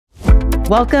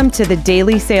Welcome to the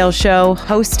Daily Sales Show,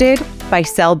 hosted by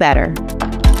Sell Better.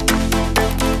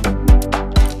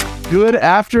 Good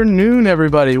afternoon,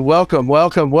 everybody. Welcome,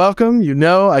 welcome, welcome. You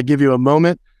know, I give you a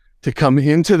moment to come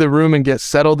into the room and get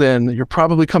settled in. You're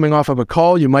probably coming off of a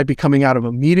call. You might be coming out of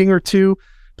a meeting or two.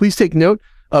 Please take note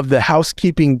of the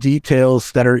housekeeping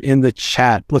details that are in the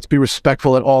chat. Let's be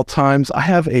respectful at all times. I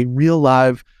have a real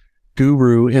live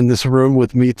guru in this room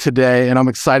with me today, and I'm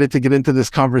excited to get into this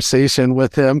conversation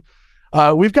with him.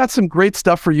 We've got some great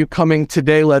stuff for you coming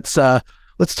today. Let's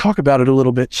talk about it a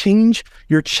little bit. Change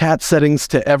your chat settings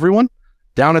to everyone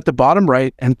down at the bottom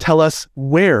right and tell us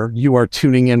where you are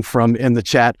tuning in from in the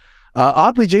chat.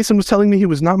 Oddly, Jason was telling me he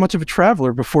was not much of a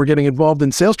traveler before getting involved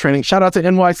in sales training. Shout out to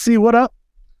NYC. What up?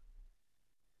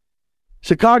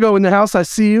 Chicago in the house. I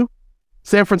see you.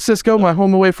 San Francisco, my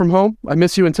home away from home. I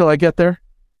miss you until I get there.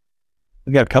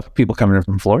 We got a couple people coming in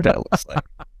from Florida, it looks like.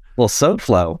 A little soap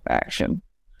flow action.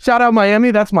 Shout out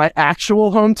Miami. That's my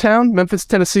actual hometown. Memphis,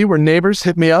 Tennessee. We're neighbors.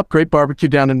 Hit me up. Great barbecue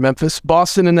down in Memphis.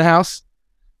 Boston in the house.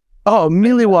 Oh,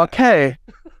 Milwaukee.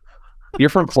 You're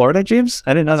from Florida, James?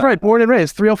 I didn't know That's right. Born and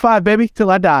raised. 305, baby,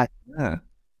 till I die. Yeah.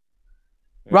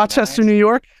 Rochester, New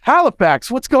York.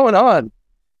 Halifax. What's going on?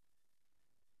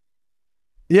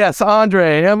 Yes,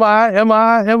 Andre.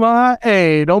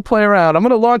 Hey, don't play around. I'm going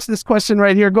to launch this question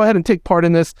right here. Go ahead and take part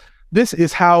in this. This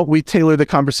is how we tailor the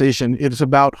conversation. It is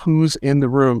about who's in the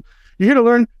room. You're here to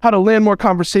learn how to land more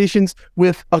conversations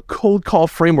with a cold call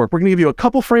framework. We're going to give you a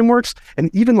couple frameworks and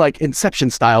even like Inception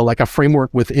style, like a framework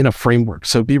within a framework.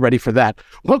 So be ready for that.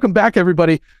 Welcome back,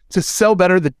 everybody, to Sell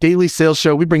Better, the daily sales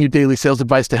show. We bring you daily sales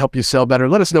advice to help you sell better.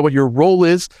 Let us know what your role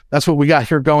is. That's what we got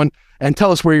here going. And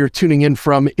tell us where you're tuning in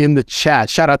from in the chat.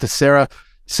 Shout out to Sarah,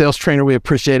 sales trainer. We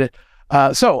appreciate it.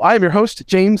 So I am your host,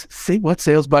 James Say What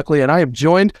Sales Buckley, and I am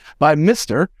joined by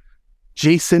Mr.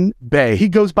 Jason Bay. He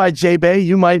goes by J Bay.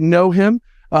 You might know him.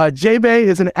 J Bay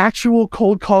is an actual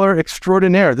cold caller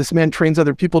extraordinaire. This man trains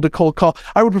other people to cold call.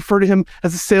 I would refer to him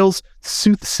as a sales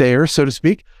soothsayer, so to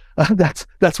speak. That's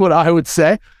what I would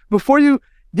say. Before you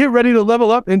get ready to level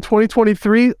up in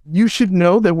 2023, you should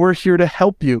know that we're here to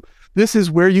help you. This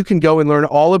is where you can go and learn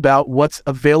all about what's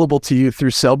available to you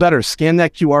through Sell Better. Scan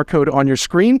that QR code on your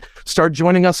screen. Start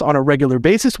joining us on a regular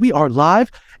basis. We are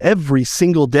live every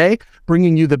single day,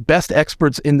 bringing you the best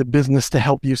experts in the business to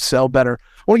help you sell better.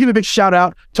 I want to give a big shout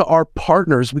out to our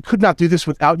partners. We could not do this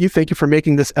without you. Thank you for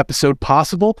making this episode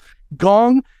possible.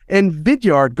 Gong and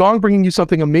Vidyard. Gong bringing you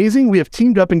something amazing. We have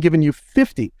teamed up and given you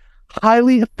 50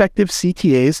 highly effective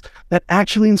CTAs that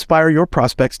actually inspire your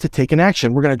prospects to take an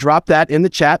action. We're going to drop that in the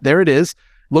chat. There it is.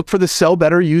 Look for the Sell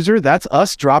Better user. That's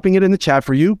us dropping it in the chat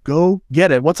for you. Go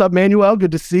get it. What's up, Manuel?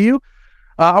 Good to see you.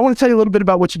 I want to tell you a little bit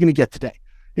about what you're going to get today.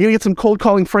 You're going to get some cold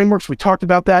calling frameworks. We talked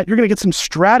about that. You're going to get some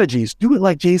strategies. Do it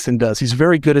like Jason does. He's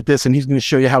very good at this, and he's going to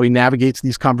show you how he navigates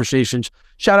these conversations.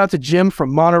 Shout out to Jim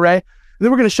from Monterey. And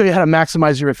then we're going to show you how to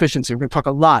maximize your efficiency. We're going to talk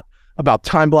a lot about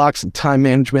time blocks and time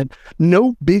management.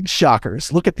 No big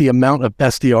shockers. Look at the amount of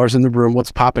SDRs in the room.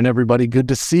 What's popping, everybody? Good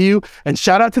to see you. And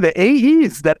shout out to the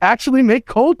AEs that actually make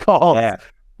cold calls. Yeah.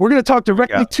 We're going to talk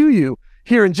directly to you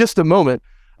here in just a moment.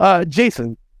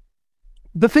 Jason,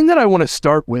 the thing that I want to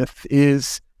start with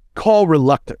is call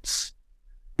reluctance,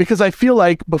 because I feel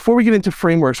like before we get into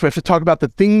frameworks, we have to talk about the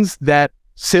things that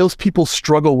salespeople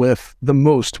struggle with the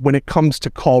most when it comes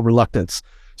to call reluctance.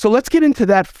 So let's get into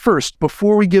that first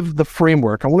before we give the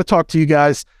framework. I want to talk to you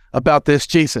guys about this.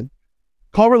 Jason,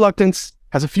 call reluctance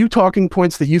has a few talking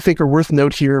points that you think are worth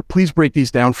note here. Please break these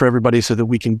down for everybody so that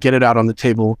we can get it out on the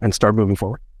table and start moving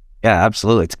forward. Yeah,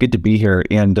 absolutely. It's good to be here.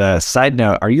 And side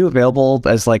note, are you available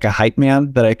as like a hype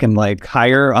man that I can like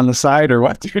hire on the side or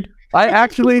what, dude?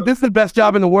 This is the best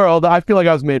job in the world. I feel like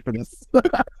I was made for this.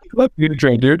 Love you to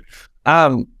train, dude.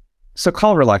 So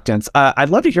call reluctance. I'd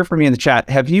love to hear from you in the chat.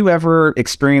 Have you ever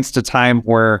experienced a time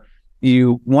where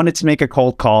you wanted to make a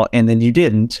cold call and then you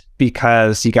didn't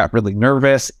because you got really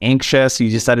nervous, anxious, you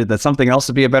decided that something else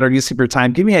would be a better use of your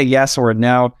time? Give me a yes or a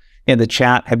no in the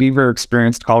chat. Have you ever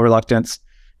experienced call reluctance?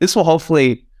 This will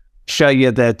hopefully show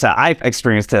you that I've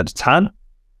experienced it a ton.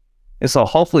 This will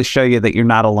hopefully show you that you're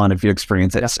not alone if you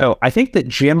experience it. So I think that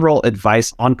general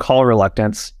advice on call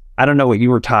reluctance, I don't know what you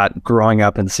were taught growing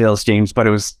up in sales, James, but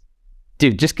it was,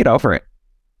 dude, just get over it.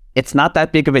 It's not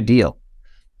that big of a deal.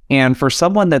 And for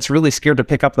someone that's really scared to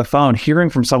pick up the phone, hearing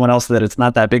from someone else that it's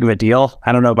not that big of a deal,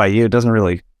 I don't know about you, it doesn't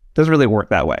really work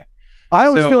that way. I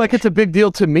always feel like it's a big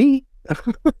deal to me.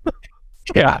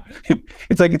 Yeah.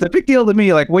 It's like, it's a big deal to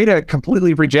me. Like, way to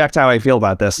completely reject how I feel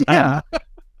about this. Yeah.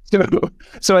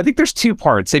 So I think there's two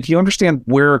parts. If you understand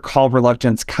where call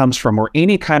reluctance comes from, or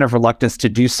any kind of reluctance to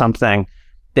do something,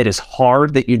 that is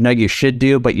hard that you know you should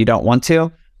do, but you don't want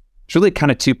to, it's really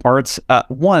kind of two parts.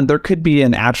 One, there could be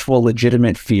an actual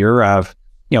legitimate fear of,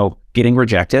 getting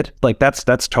rejected. Like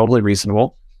that's totally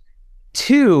reasonable.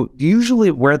 Two,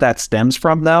 usually where that stems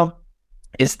from though,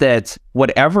 is that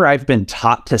whatever I've been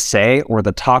taught to say, or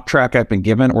the talk track I've been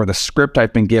given, or the script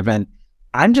I've been given,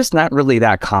 I'm just not really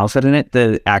that confident in it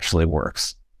that it actually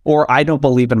works. Or I don't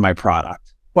believe in my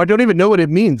product. Well, I don't even know what it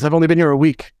means. I've only been here a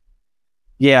week.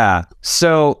 Yeah.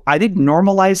 So I think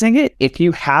normalizing it, if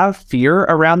you have fear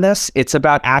around this, it's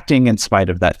about acting in spite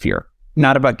of that fear,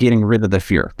 not about getting rid of the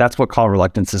fear. That's what call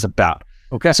reluctance is about.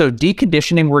 Okay. So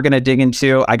deconditioning, we're going to dig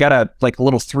into. I got a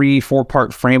little 3-4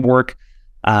 part framework.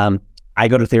 I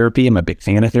go to therapy. I'm a big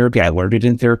fan of therapy. I learned it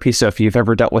in therapy. So if you've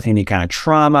ever dealt with any kind of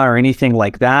trauma or anything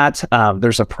like that,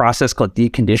 there's a process called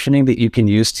deconditioning that you can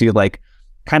use to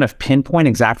kind of pinpoint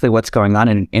exactly what's going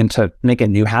on and to make a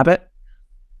new habit.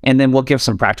 And then we'll give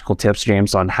some practical tips,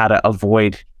 James, on how to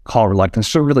avoid call reluctance.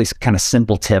 So really kind of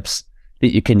simple tips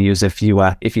that you can use if you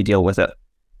deal with it.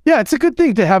 Yeah, it's a good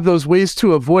thing to have those ways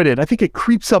to avoid it. I think it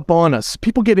creeps up on us.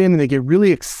 People get in and they get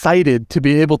really excited to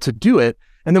be able to do it.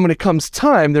 And then when it comes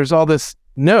time, there's all this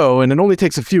no, and it only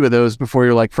takes a few of those before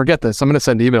you're like, forget this. I'm going to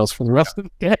send emails for the rest of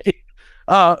the day.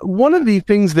 One of the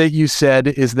things that you said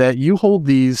is that you hold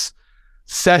these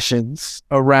sessions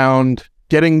around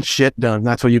getting shit done.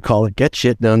 That's what you call it, get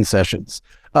shit done sessions.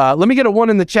 Let me get a 1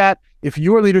 in the chat if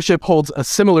your leadership holds a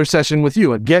similar session with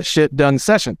you, a get shit done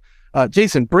session.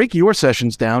 Jason, break your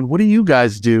sessions down. What do you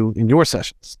guys do in your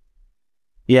sessions?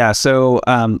 Yeah, so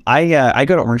I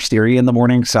go to Orange Theory in the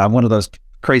morning. So I'm one of those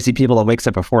crazy people that wakes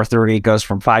up at 4:30, goes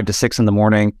from 5 to 6 in the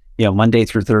morning, Monday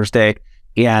through Thursday.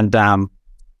 And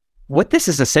what this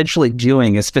is essentially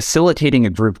doing is facilitating a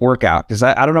group workout. Because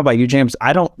I don't know about you, James,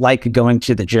 I don't like going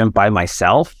to the gym by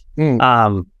myself.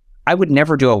 I would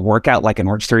never do a workout like an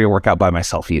Orange Theory workout by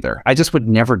myself either. I just would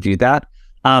never do that.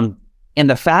 And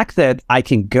the fact that I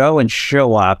can go and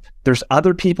show up, there's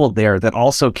other people there that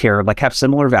also care, have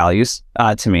similar values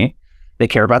to me. They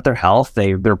care about their health.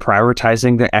 They're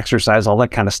prioritizing the exercise, all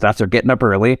that kind of stuff. They're getting up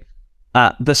early.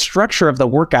 The structure of the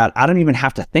workout, I don't even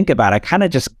have to think about it. I kind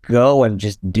of just go and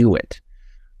just do it.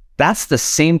 That's the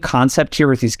same concept here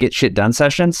with these get shit done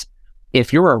sessions.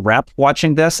 If you're a rep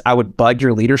watching this, I would bug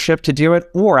your leadership to do it,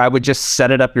 or I would just set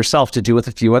it up yourself to do with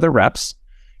a few other reps.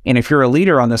 And if you're a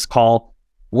leader on this call,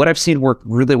 what I've seen work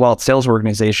really well at sales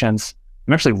organizations,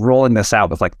 I'm actually rolling this out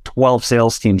with 12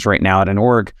 sales teams right now at an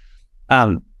org.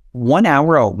 1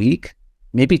 hour a week,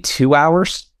 maybe 2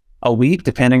 hours a week,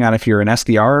 depending on if you're an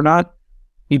SDR or not.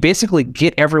 You basically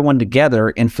get everyone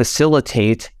together and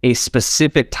facilitate a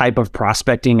specific type of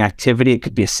prospecting activity. It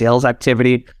could be a sales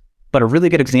activity, but a really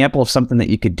good example of something that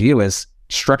you could do is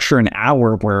structure an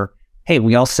hour where, hey,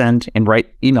 we all send and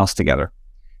write emails together.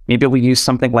 Maybe we use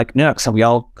something like Nooks and we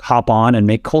all hop on and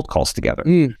make cold calls together.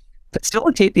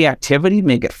 Facilitate the activity,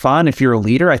 make it fun. If you're a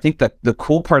leader, I think that the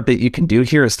cool part that you can do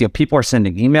here is people are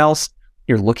sending emails.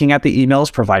 You're looking at the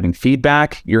emails, providing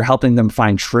feedback. You're helping them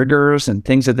find triggers and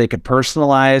things that they could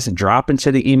personalize and drop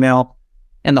into the email.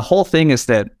 And the whole thing is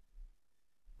that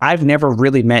I've never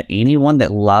really met anyone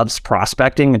that loves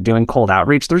prospecting and doing cold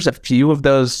outreach. There's a few of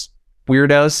those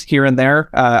weirdos here and there.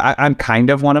 I'm kind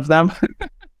of one of them.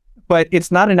 But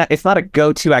it's not a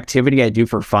go-to activity I do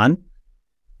for fun.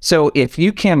 So if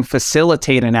you can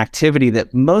facilitate an activity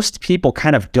that most people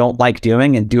kind of don't like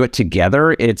doing and do it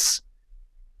together, it's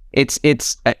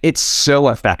so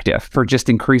effective for just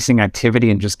increasing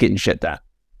activity and just getting shit done.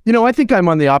 I think I'm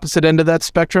on the opposite end of that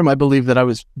spectrum. I believe that I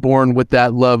was born with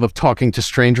that love of talking to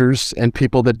strangers and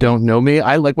people that don't know me.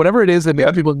 I like whatever it is that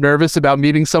makes people nervous about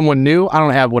meeting someone new. I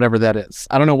don't have whatever that is.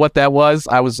 I don't know what that was.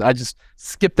 I just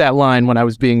skipped that line when I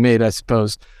was being made, I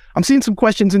suppose. I'm seeing some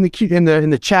questions in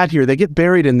the chat here. They get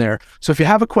buried in there. So if you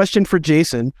have a question for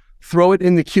Jason, throw it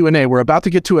in the Q&A. We're about to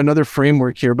get to another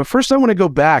framework here, but first I want to go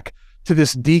back to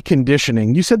this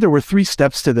deconditioning. You said there were 3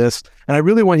 steps to this, and I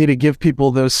really want you to give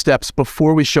people those steps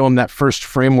before we show them that first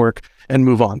framework and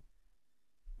move on.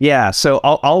 Yeah, so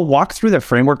I'll walk through the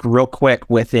framework real quick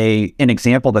with an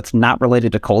example that's not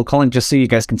related to cold calling, just so you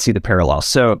guys can see the parallels.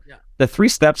 So the 3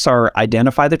 steps are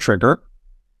identify the trigger,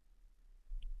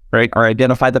 right? Or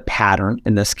identify the pattern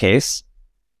in this case,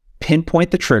 pinpoint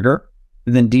the trigger,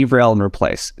 and then derail and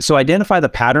replace. So identify the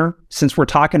pattern. Since we're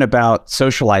talking about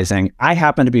socializing, I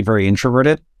happen to be very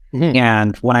introverted.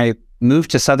 And when I moved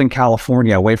to Southern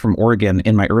California away from Oregon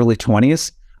in my early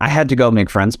 20s, I had to go make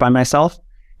friends by myself.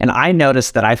 And I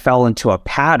noticed that I fell into a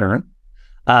pattern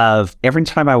of every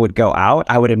time I would go out,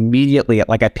 I would immediately,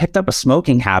 I picked up a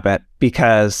smoking habit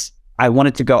because I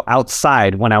wanted to go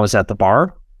outside when I was at the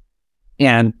bar.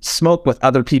 and smoke with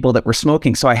other people that were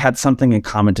smoking. So I had something in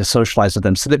common to socialize with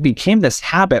them. So that became this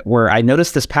habit where I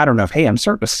noticed this pattern of, hey, I'm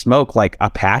starting to smoke like a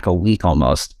pack a week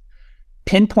almost.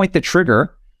 Pinpoint the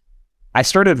trigger. I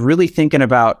started really thinking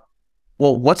about,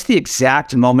 well, what's the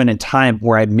exact moment in time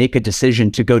where I make a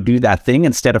decision to go do that thing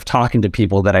instead of talking to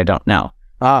people that I don't know?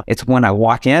 It's when I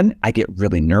walk in, I get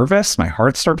really nervous, my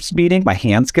heart starts beating, my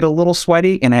hands get a little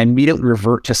sweaty, and I immediately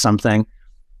revert to something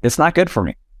that's not good for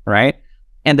me, right?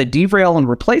 And the derail and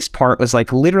replace part was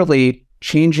like literally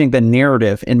changing the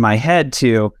narrative in my head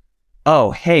to, oh,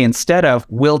 hey, instead of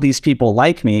will these people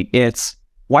like me, it's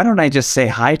why don't I just say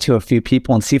hi to a few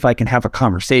people and see if I can have a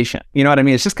conversation? You know what I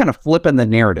mean? It's just kind of flipping the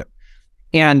narrative.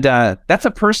 And that's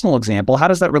a personal example. How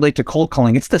does that relate to cold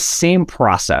calling? It's the same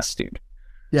process, dude.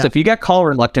 Yeah. So if you got call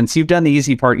reluctance, you've done the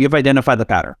easy part, you've identified the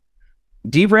pattern.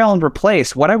 Derail and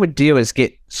replace, what I would do is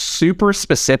get super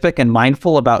specific and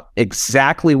mindful about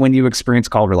exactly when you experience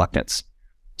call reluctance.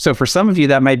 So for some of you,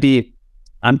 that might be,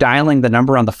 I'm dialing the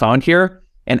number on the phone here,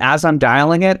 and as I'm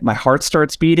dialing it, my heart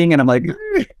starts beating, and I'm like,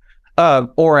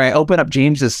 or I open up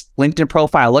James's LinkedIn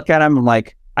profile, look at him, I'm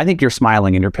like, I think you're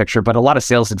smiling in your picture, but a lot of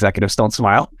sales executives don't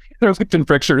smile. They're LinkedIn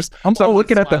pictures. I'm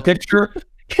looking at the picture.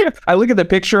 I look at the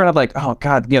picture and I'm like, oh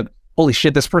God, holy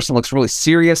shit, this person looks really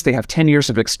serious. They have 10 years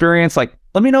of experience. Like,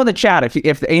 let me know in the chat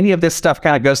if any of this stuff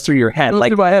kind of goes through your head.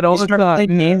 Like, my head all the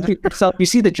time. Names yourself. You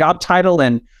see the job title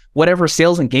and whatever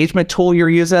sales engagement tool you're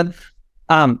using.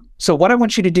 So what I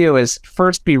want you to do is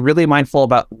first be really mindful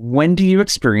about when do you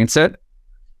experience it?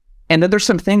 And then there's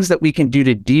some things that we can do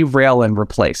to derail and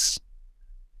replace.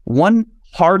 One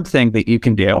hard thing that you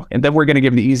can do, and then we're going to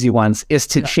give the easy ones, is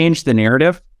to change the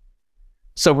narrative.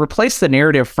 So replace the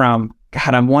narrative from,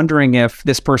 God, I'm wondering if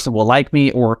this person will like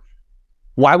me, or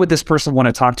why would this person want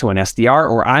to talk to an SDR,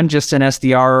 or I'm just an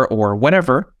SDR, or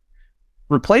whatever.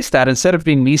 Replace that. Instead of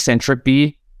being me-centric,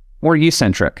 be more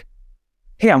you-centric.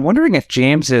 Hey, I'm wondering if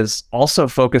James is also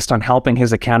focused on helping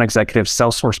his account executive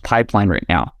Salesforce pipeline right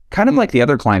now, kind of like the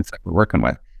other clients that we're working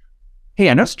with. Hey,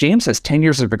 I know James has 10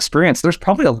 years of experience. There's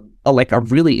probably a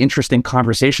really interesting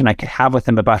conversation I could have with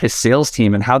him about his sales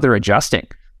team and how they're adjusting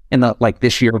in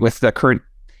this year with the current,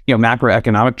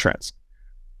 macroeconomic trends.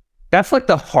 That's like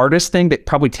the hardest thing that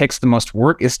probably takes the most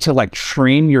work, is to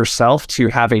train yourself to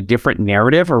have a different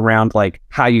narrative around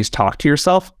how you talk to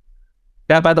yourself.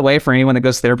 That, by the way, for anyone that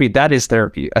goes to therapy, that is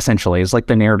therapy essentially, is like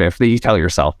the narrative that you tell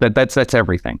yourself. That's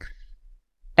everything.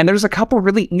 And there's a couple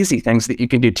really easy things that you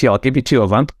can do too. I'll give you two of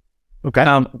them. Okay.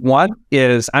 One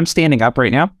is I'm standing up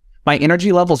right now. My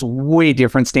energy level's way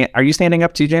different. Are you standing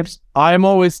up too, James? I'm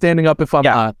always standing up if I'm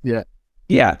not. Yeah.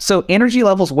 Yeah. So energy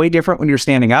level's way different when you're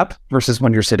standing up versus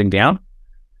when you're sitting down.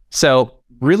 So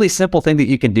really simple thing that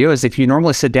you can do is, if you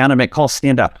normally sit down and make calls,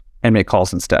 stand up and make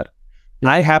calls instead.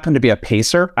 I happen to be a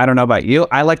pacer. I don't know about you.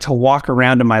 I like to walk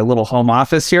around in my little home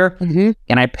office here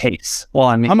and I pace. Well,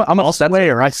 I'm a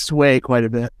swayer. I sway quite a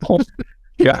bit.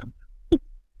 Yeah.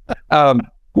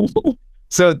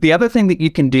 So the other thing that you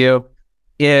can do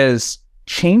is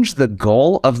change the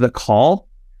goal of the call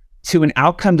to an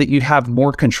outcome that you have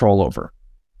more control over.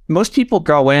 Most people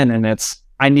go in and it's,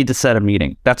 I need to set a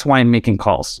meeting. That's why I'm making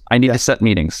calls. I need to set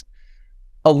meetings.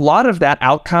 A lot of that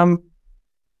outcome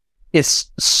is,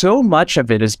 so much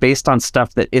of it is based on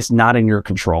stuff that is not in your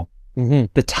control.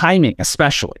 The timing,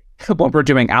 especially when we're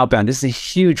doing outbound, is a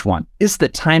huge one. Is the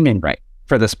timing right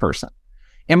for this person?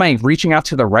 Am I reaching out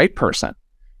to the right person?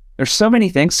 There's so many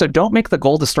things. So don't make the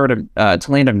goal to start to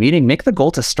land a meeting. Make the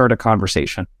goal to start a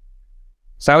conversation.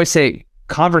 So I always say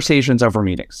conversations over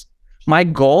meetings. My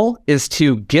goal is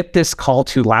to get this call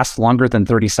to last longer than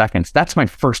 30 seconds. That's my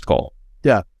first goal.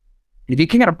 Yeah. If you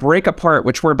can kind of break apart,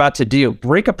 which we're about to do,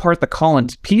 break apart the call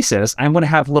into pieces, I'm going to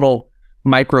have little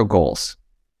micro goals.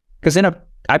 Because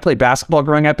I played basketball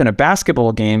growing up. In a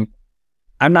basketball game,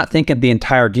 I'm not thinking the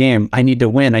entire game, I need to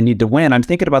win. I'm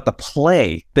thinking about the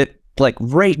play that,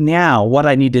 right now, what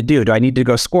I need to do. Do I need to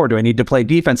go score? Do I need to play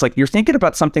defense? You're thinking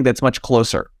about something that's much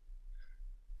closer.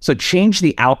 So change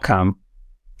the outcome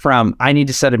from I need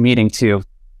to set a meeting to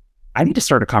I need to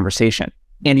start a conversation.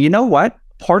 And you know what?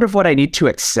 Part of what I need to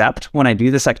accept when I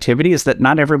do this activity is that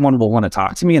not everyone will want to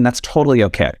talk to me, and that's totally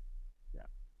okay.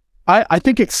 I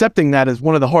think accepting that is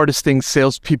one of the hardest things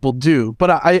salespeople do. But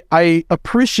I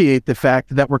appreciate the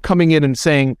fact that we're coming in and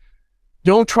saying,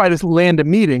 don't try to land a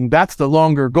meeting. That's the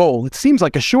longer goal. It seems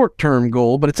like a short-term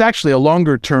goal, but it's actually a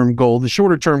longer-term goal. The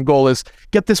shorter-term goal is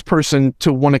get this person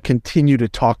to want to continue to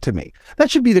talk to me. That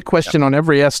should be the question on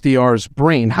every SDR's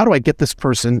brain. How do I get this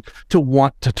person to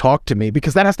want to talk to me?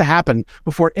 Because that has to happen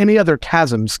before any other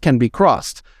chasms can be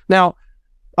crossed. Now,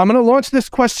 I'm going to launch this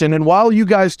question, and while you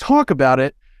guys talk about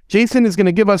it, Jason is going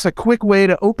to give us a quick way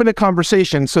to open a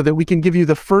conversation so that we can give you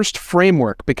the first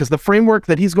framework, because the framework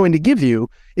that he's going to give you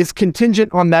is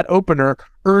contingent on that opener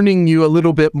earning you a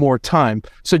little bit more time.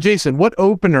 So Jason, what's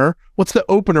the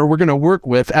opener we're going to work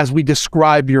with as we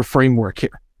describe your framework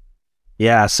here?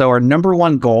 Yeah. So our number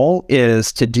one goal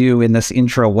is to do in this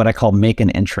intro what I call make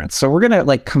an entrance. So we're going to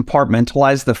like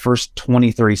compartmentalize the first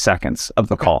 20, 30 seconds of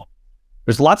the call.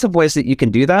 There's lots of ways that you can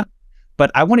do that,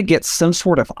 but I want to get some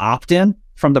sort of opt-in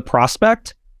from the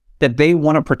prospect that they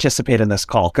want to participate in this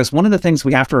call. Because one of the things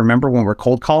we have to remember when we're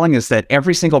cold calling is that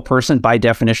every single person by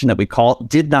definition that we call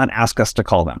did not ask us to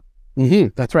call them.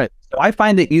 That's right. So I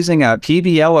find that using a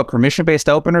PBO, a permission-based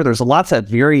opener, there's lots of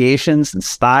variations and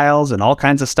styles and all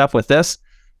kinds of stuff with this,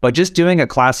 but just doing a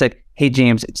classic, hey,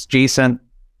 James, it's Jason.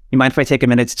 You mind if I take a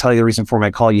minute to tell you the reason for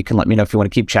my call? You can let me know if you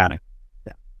want to keep chatting.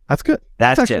 Yeah, that's good.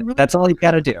 That's it. Really That's all you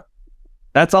got to do.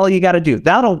 That's all you got to do.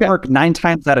 That'll work 9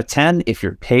 times out of 10 if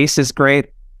your pace is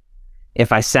great.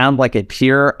 If I sound like a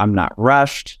peer, I'm not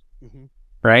rushed,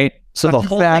 right? So not the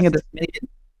whole thing of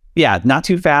this, not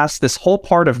too fast. This whole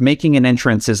part of making an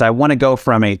entrance is I want to go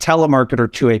from a telemarketer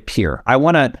to a peer. I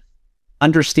want to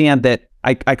understand that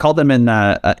I call them in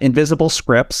invisible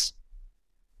scripts.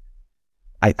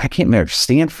 I can't remember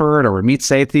Stanford or Meet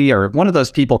Safety or one of those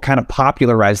people kind of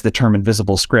popularized the term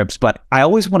invisible scripts, but I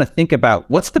always want to think about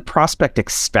what's the prospect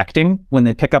expecting when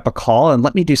they pick up a call, and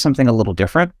let me do something a little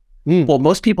different. Well,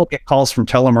 most people get calls from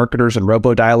telemarketers and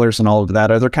robo-dialers and all of that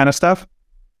other kind of stuff.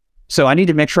 So I need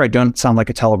to make sure I don't sound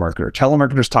like a telemarketer.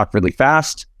 Telemarketers talk really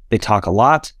fast. They talk a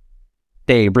lot.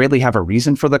 They rarely have a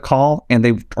reason for the call, and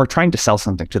they are trying to sell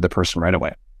something to the person right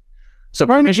away. So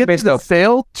trying to get the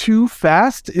sale too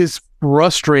fast is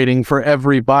frustrating for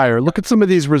every buyer. Look at some of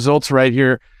these results right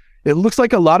here. It looks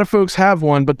like a lot of folks have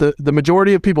one, but the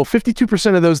majority of people,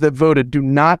 52% of those that voted, do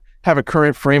not have a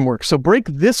current framework. So break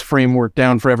this framework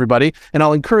down for everybody, and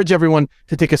I'll encourage everyone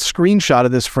to take a screenshot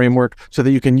of this framework so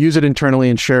that you can use it internally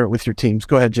and share it with your teams.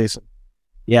 Go ahead, Jason.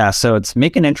 Yeah, so it's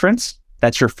make an entrance.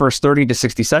 That's your first 30 to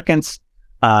 60 seconds.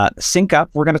 Sync up,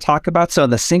 we're going to talk about. So in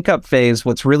the sync up phase,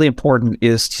 what's really important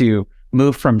is to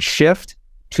move from shift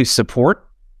to support.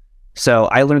 So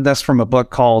I learned this from a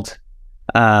book called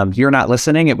You're Not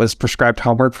Listening. It was prescribed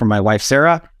homework from my wife,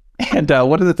 Sarah. And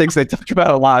one of the things they talk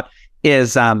about a lot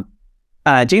is,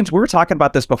 James, we were talking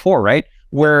about this before, right?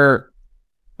 Where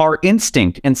our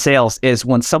instinct in sales is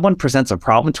when someone presents a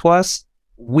problem to us,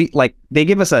 they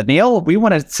give us a nail. We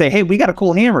want to say, hey, we got a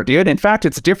cool hammer, dude. In fact,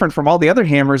 it's different from all the other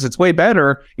hammers. It's way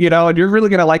better, and you're really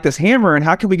going to like this hammer. And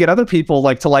how can we get other people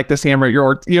to like this hammer?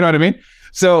 You know what I mean?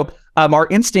 So our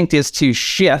instinct is to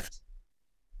shift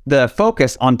the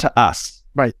focus onto us.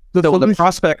 Right. So the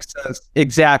prospect says,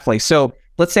 exactly. So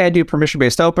let's say I do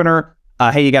permission-based opener.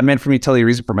 Hey, you got a minute for me to tell you a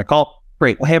reason for my call?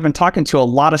 Great. Well, hey, I've been talking to a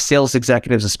lot of sales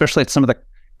executives, especially at some of the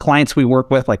clients we work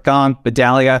with, like Gong,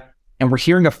 Vidalia, and we're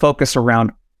hearing a focus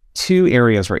around 2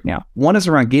 areas right now. One is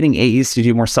around getting AEs to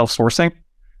do more self-sourcing.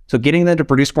 So getting them to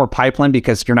produce more pipeline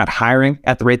because you're not hiring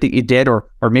at the rate that you did, or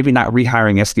maybe not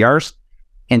rehiring SDRs.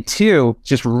 And 2,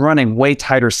 just running way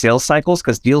tighter sales cycles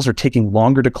because deals are taking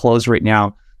longer to close right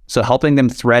now. So helping them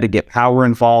thread and get power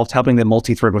involved, helping them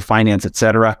multi-thread with finance, et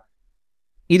cetera.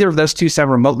 Either of those 2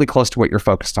 sound remotely close to what you're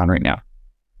focused on right now.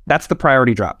 That's the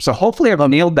priority drop. So hopefully I've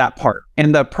nailed that part.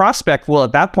 And the prospect will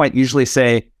at that point usually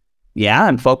say, yeah,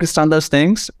 I'm focused on those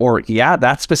things, or yeah,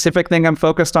 that specific thing I'm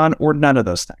focused on, or none of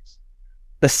those things.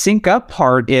 The sync up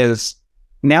part is,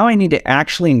 now I need to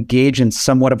actually engage in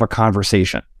somewhat of a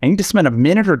conversation. I need to spend a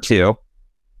minute or 2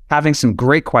 having some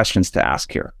great questions to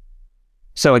ask here.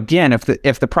 So again, if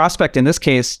the prospect in this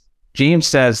case, James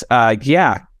says,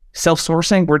 yeah,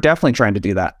 self-sourcing, we're definitely trying to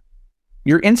do that.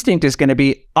 Your instinct is going to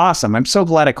be, awesome, I'm so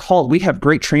glad I called. We have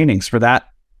great trainings for that.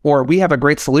 Or we have a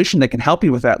great solution that can help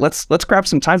you with that. Let's grab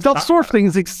some time. Self-sourcing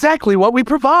is exactly what we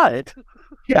provide.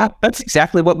 Yeah, that's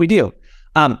exactly what we do.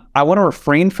 I want to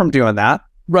refrain from doing that.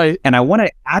 Right. And I want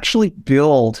to actually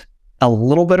build a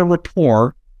little bit of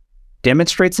rapport,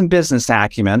 demonstrate some business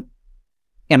acumen.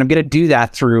 And I'm going to do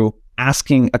that through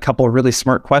asking a couple of really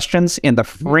smart questions. In the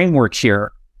framework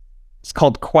here, it's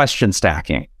called question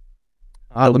stacking.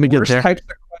 Let me get there. Types of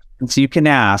questions you can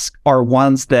ask are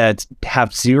ones that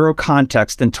have zero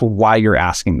context into why you're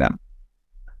asking them.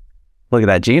 Look at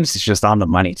that. James is just on the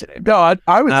money today. No,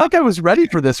 I was like I was ready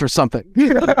for this or something.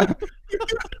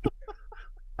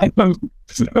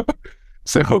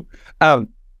 So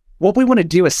what we want to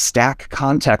do is stack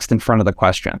context in front of the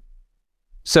question.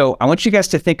 So I want you guys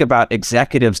to think about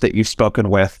executives that you've spoken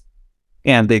with.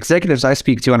 And the executives I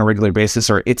speak to on a regular basis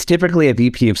it's typically a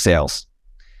VP of sales,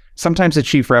 sometimes a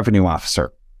chief revenue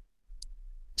officer.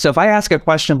 So if I ask a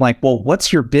question like, well,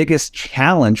 what's your biggest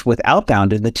challenge with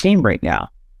outbound in the team right now?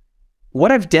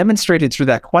 What I've demonstrated through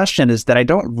that question is that I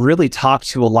don't really talk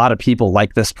to a lot of people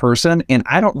like this person, and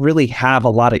I don't really have a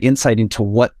lot of insight into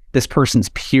what this person's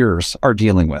peers are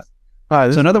dealing with.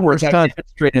 So in other words,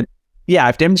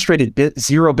 I've demonstrated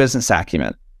zero business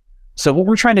acumen. So what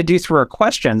we're trying to do through our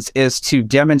questions is to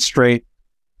demonstrate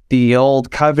the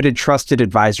old coveted, trusted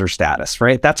advisor status,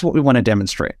 right? That's what we want to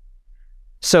demonstrate.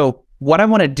 So what I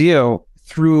want to do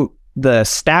through the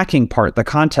stacking part, the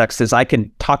context, is I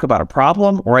can talk about a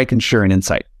problem or I can share an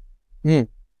insight. So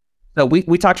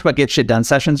we talked about get shit done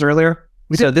sessions earlier.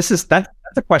 That's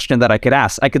a question that I could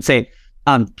ask. I could say,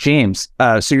 James,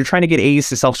 so you're trying to get AEs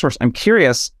to self-source. I'm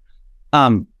curious,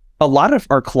 a lot of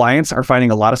our clients are finding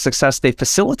a lot of success. They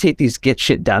facilitate these get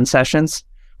shit done sessions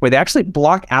where they actually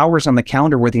block hours on the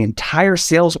calendar where the entire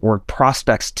sales org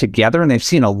prospects together, and they've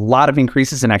seen a lot of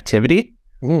increases in activity.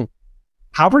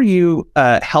 How are you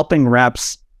helping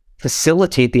reps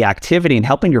facilitate the activity and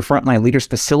helping your frontline leaders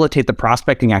facilitate the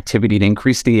prospecting activity to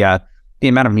increase the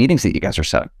amount of meetings that you guys are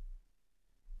setting?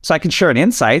 So I can share an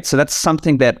insight. So that's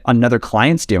something that another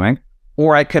client's doing.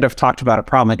 Or I could have talked about a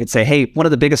problem. I could say, hey, one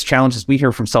of the biggest challenges we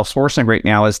hear from self-sourcing right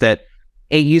now is that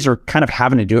AEs are kind of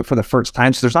having to do it for the first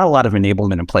time. So there's not a lot of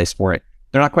enablement in place for it.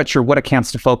 They're not quite sure what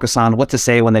accounts to focus on, what to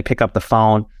say when they pick up the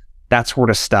phone, that sort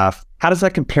of stuff. How does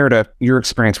that compare to your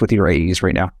experience with your AEs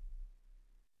right now?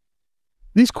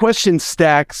 These question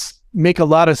stacks make a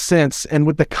lot of sense. And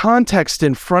with the context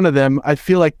in front of them, I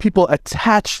feel like people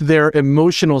attach their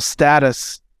emotional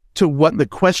status to what the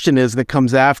question is that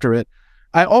comes after it.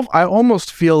 I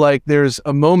almost feel like there's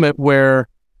a moment where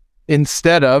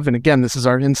instead of, and again, this is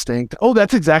our instinct, oh,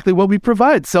 that's exactly what we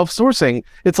provide, self-sourcing.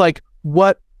 It's like,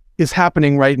 what is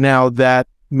happening right now that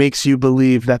makes you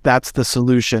believe that that's the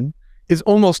solution is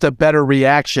almost a better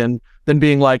reaction than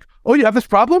being like, oh, you have this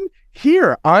problem?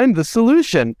 Here, I'm the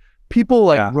solution. People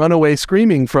run away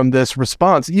screaming from this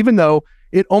response, even though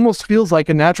it almost feels like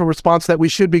a natural response that we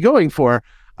should be going for.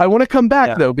 I want to come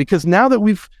back though, because now that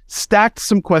we've stacked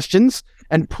some questions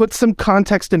and put some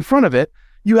context in front of it,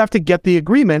 you have to get the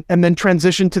agreement and then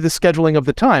transition to the scheduling of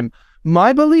the time.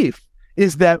 My belief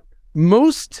is that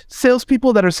most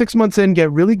salespeople that are 6 months in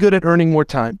get really good at earning more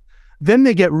time. Then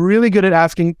they get really good at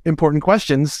asking important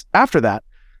questions after that.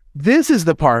 This is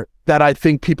the part that I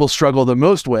think people struggle the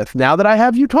most with. Now that I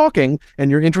have you talking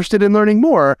and you're interested in learning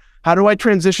more, how do I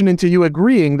transition into you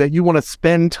agreeing that you want to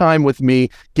spend time with me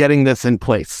getting this in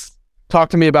place? Talk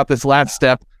to me about this last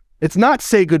step. It's not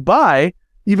say goodbye,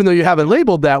 even though you have it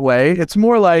labeled that way. It's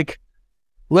more like,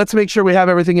 let's make sure we have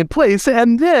everything in place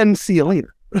and then see you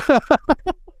later.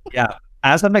 Yeah.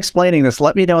 As I'm explaining this,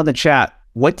 let me know in the chat.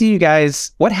 What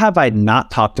have I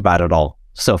not talked about at all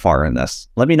so far in this?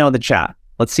 Let me know in the chat.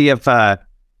 Let's see if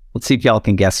y'all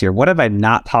can guess here. What have I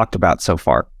not talked about so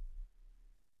far?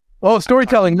 Oh,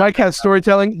 storytelling. Mike has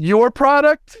storytelling. Your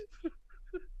product?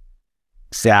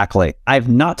 Exactly. I've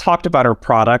not talked about our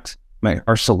product,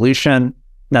 our solution,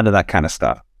 none of that kind of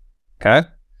stuff. Okay.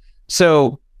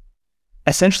 So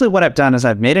essentially what I've done is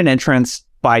I've made an entrance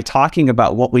by talking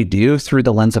about what we do through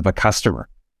the lens of a customer.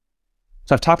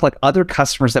 So I've talked like other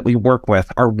customers that we work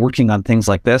with are working on things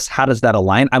like this. How does that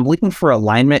align? I'm looking for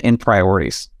alignment in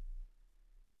priorities.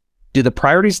 Do the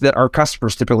priorities that our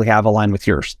customers typically have align with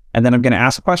yours? And then I'm going to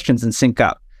ask questions and sync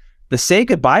up. The say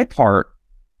goodbye part,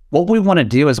 what we want to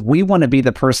do is we want to be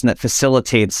the person that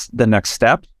facilitates the next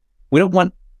step. We don't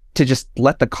want to just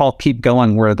let the call keep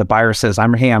going where the buyer says, I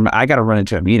got to run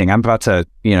into a meeting. I'm about to,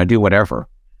 do whatever.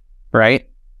 Right?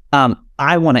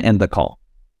 I want to end the call.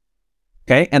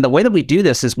 Okay. And the way that we do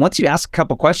this is once you ask a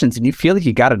couple questions and you feel like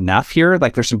you got enough here,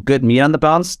 like there's some good meat on the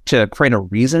bones to create a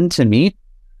reason to meet,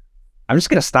 I'm just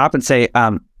going to stop and say,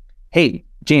 hey,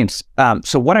 James,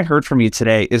 so what I heard from you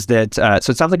today is that,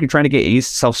 so it sounds like you're trying to get AEs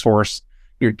self-source.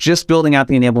 You're just building out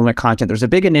the enablement content. There's a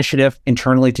big initiative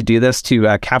internally to do this,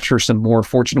 to capture some more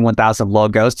Fortune 1000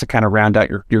 logos to kind of round out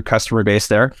your customer base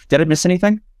there. Did I miss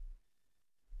anything?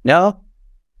 No?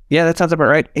 Yeah, that sounds about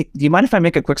right. Hey, do you mind if I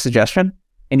make a quick suggestion?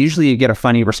 And usually you get a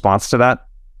funny response to that.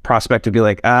 Prospect would be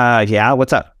like, yeah,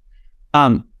 what's up?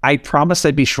 I promised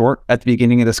I'd be short at the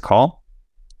beginning of this call.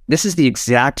 This is the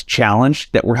exact challenge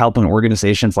that we're helping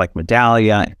organizations like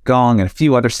Medallia and Gong and a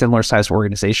few other similar sized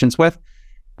organizations with.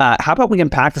 How about we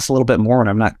unpack this a little bit more when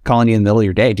I'm not calling you in the middle of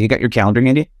your day? Do you got your calendar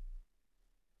handy?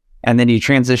 And then you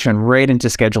transition right into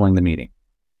scheduling the meeting.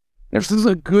 This is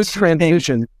a good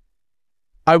transition.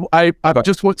 I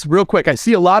just want real quick. I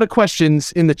see a lot of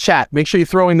questions in the chat. Make sure you're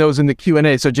throwing those in the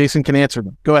Q&A so Jason can answer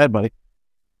them. Go ahead, buddy.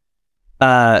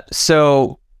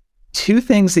 So two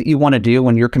things that you want to do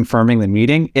when you're confirming the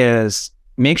meeting is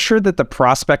make sure that the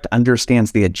prospect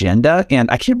understands the agenda. And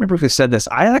I can't remember who said this.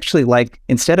 I actually like,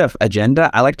 instead of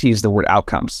agenda, I like to use the word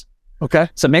outcomes. Okay.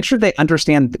 So make sure they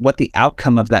understand what the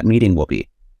outcome of that meeting will be.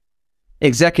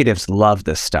 Executives love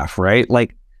this stuff, right?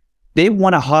 Like they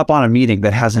want to hop on a meeting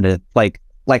that has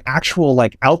actual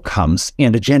outcomes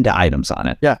and agenda items on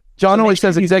it. Yeah. John always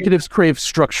says executives crave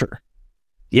structure.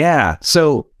 Yeah.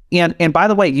 So, and by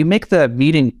the way, you make the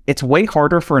meeting, it's way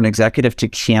harder for an executive to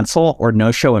cancel or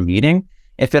no-show a meeting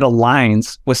if it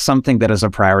aligns with something that is a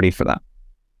priority for them.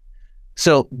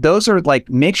 So those are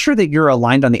make sure that you're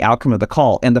aligned on the outcome of the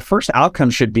call. And the first outcome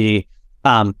should be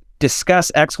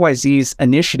discuss XYZ's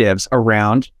initiatives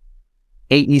around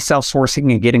AE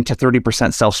self-sourcing and getting to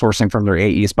 30% self-sourcing from their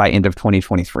AEs by end of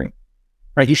 2023.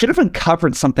 Right? You should have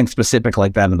uncovered something specific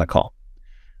like that in the call.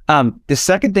 The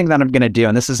second thing that I'm going to do,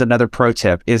 and this is another pro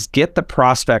tip, is get the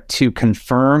prospect to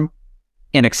confirm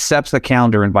and accept the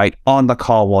calendar invite on the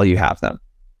call while you have them.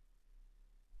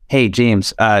 Hey,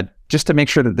 James, just to make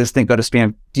sure that this thing go to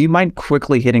spam, do you mind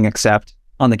quickly hitting accept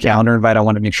on the calendar invite? I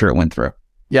want to make sure it went through.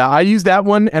 Yeah, I use that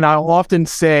one, and I'll often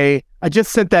say, I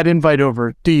just sent that invite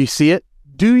over. Do you see it?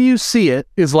 Do you see it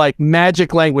is like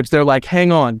magic language. They're like,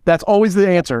 hang on. That's always the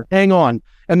answer. Hang on.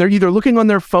 And they're either looking on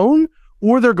their phone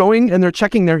or they're going and they're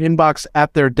checking their inbox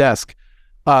at their desk.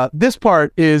 This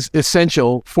part is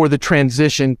essential for the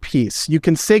transition piece. You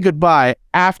can say goodbye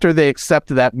after they accept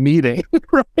that meeting,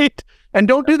 right? And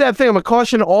don't do that thing. I'm going to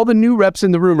caution all the new reps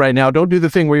in the room right now. Don't do the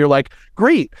thing where you're like,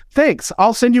 great, thanks.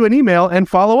 I'll send you an email and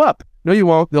follow up. No, you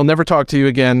won't. They'll never talk to you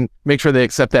again. Make sure they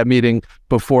accept that meeting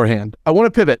beforehand. I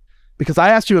want to pivot because I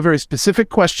asked you a very specific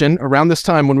question around this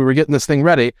time when we were getting this thing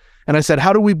ready. And I said,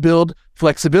 how do we build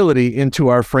flexibility into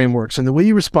our frameworks? And the way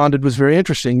you responded was very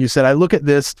interesting. You said, I look at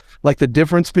this like the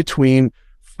difference between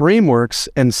frameworks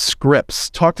and scripts.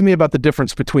 Talk to me about the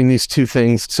difference between these two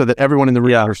things so that everyone in the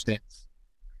room understands.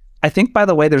 I think, by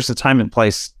the way, there's a time and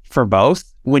place for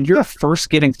both. When you're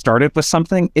first getting started with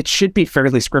something, it should be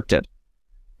fairly scripted.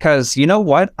 Because you know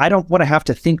what? I don't want to have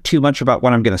to think too much about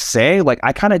what I'm going to say.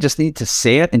 I kind of just need to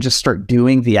say it and just start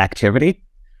doing the activity.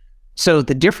 So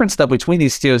the difference though between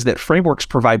these two is that frameworks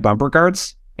provide bumper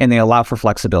guards and they allow for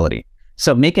flexibility.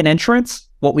 So make an entrance.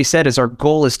 What we said is our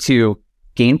goal is to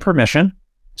gain permission.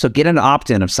 So get an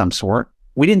opt-in of some sort.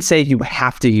 We didn't say you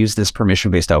have to use this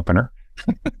permission-based opener,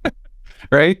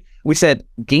 right? We said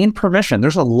gain permission.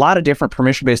 There's a lot of different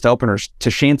permission-based openers.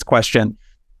 To Shane's question,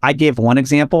 I gave one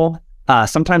example.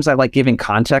 Sometimes I like giving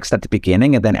context at the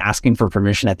beginning and then asking for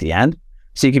permission at the end.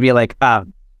 So you could be like,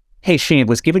 hey, Shane,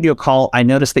 was giving you a call. I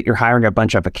noticed that you're hiring a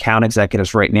bunch of account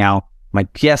executives right now. My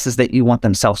guess is that you want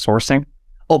them self-sourcing.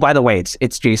 Oh, by the way,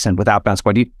 it's Jason with Outbound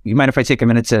Squad. You mind if I take a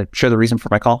minute to share the reason for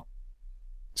my call?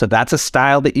 So that's a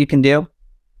style that you can do.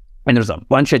 And there's a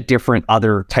bunch of different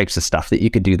other types of stuff that you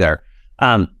could do there.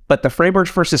 But the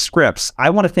frameworks versus scripts, I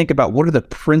want to think about what are the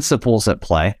principles at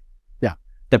play. Yeah.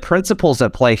 The principles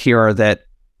at play here are that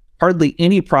hardly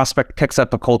any prospect picks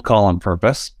up a cold call on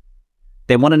purpose.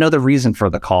 They want to know the reason for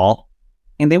the call,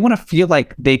 and they want to feel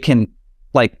like they can,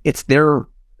 it's their,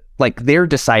 they're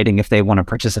deciding if they want to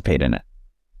participate in it.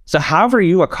 So however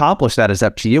you accomplish that is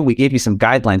up to you. We gave you some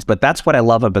guidelines, but that's what I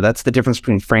love about it. That's the difference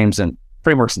between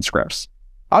frameworks and scripts.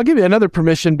 I'll give you another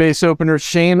permission-based opener.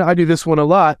 Shane, I do this one a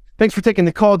lot. Thanks for taking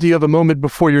the call. Do you have a moment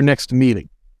before your next meeting?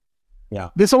 Yeah.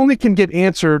 This only can get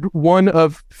answered one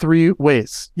of three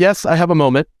ways. Yes, I have a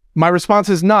moment. My response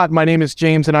is not, my name is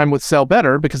James and I'm with Sell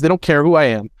Better, because they don't care who I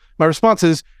am. My response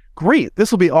is, great,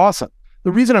 this will be awesome.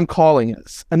 The reason I'm calling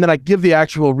is, and then I give the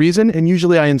actual reason, and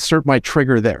usually I insert my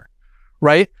trigger there,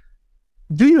 right?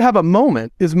 Do you have a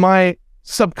moment is my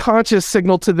subconscious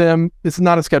signal to them, it's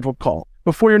not a scheduled call.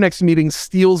 Before your next meeting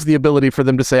steals the ability for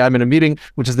them to say, I'm in a meeting,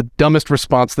 which is the dumbest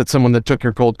response that someone that took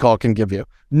your cold call can give you.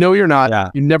 No, you're not. Yeah.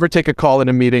 You never take a call in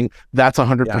a meeting. That's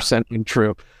 100%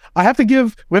 untrue. We have to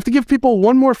give people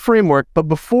one more framework, but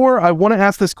before I want to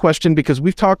ask this question, because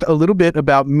we've talked a little bit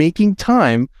about making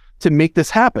time to make this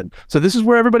happen. So this is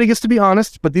where everybody gets to be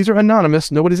honest, but these are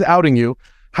anonymous. Nobody's outing you.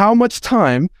 How much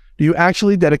time do you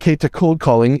actually dedicate to cold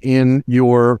calling in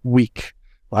your week?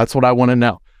 Well, that's what I want to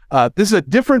know. This is a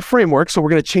different framework, so we're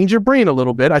going to change your brain a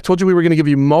little bit. I told you we were going to give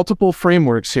you multiple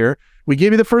frameworks here. We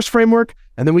gave you the first framework,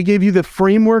 and then we gave you the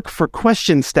framework for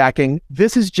question stacking.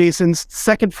 This is Jason's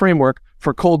second framework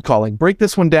for cold calling. Break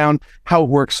this one down, how it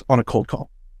works on a cold call.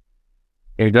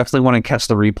 You definitely want to catch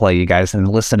the replay, you guys, and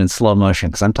listen in slow motion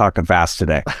because I'm talking fast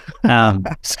today.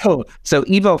 So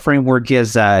Evo framework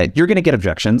is you're going to get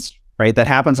objections, right? That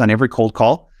happens on every cold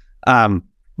call.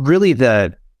 Really,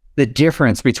 the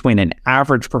difference between an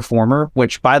average performer,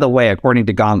 which, by the way, according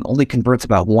to Gong, only converts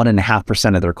about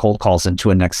 1.5% of their cold calls into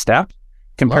a next step,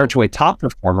 compared to a top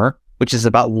performer, which is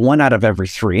about 1 out of every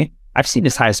 3. I've seen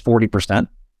as high as 40%.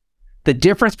 The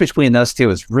difference between those two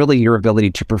is really your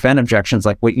ability to prevent objections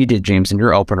like what you did, James, in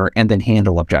your opener, and then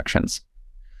handle objections.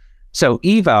 So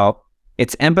Evo,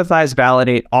 it's empathize,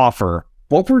 validate, offer.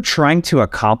 What we're trying to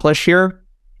accomplish here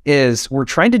is we're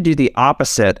trying to do the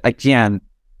opposite, again,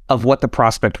 of what the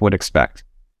prospect would expect.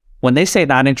 When they say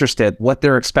not interested, what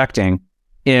they're expecting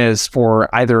is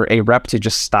for either a rep to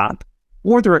just stop,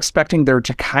 or they're expecting there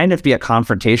to kind of be a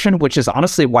confrontation, which is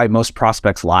honestly why most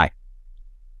prospects lie.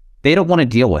 They don't want to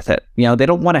deal with it. They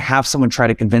don't want to have someone try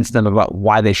to convince them about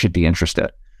why they should be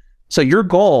interested. So your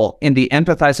goal in the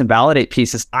empathize and validate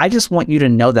piece is, I just want you to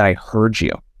know that I heard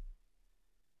you.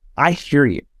 I hear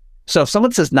you. So if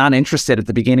someone says not interested at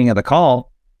the beginning of the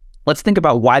call, let's think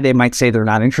about why they might say they're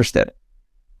not interested.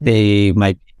 They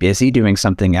might be busy doing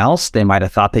something else. They might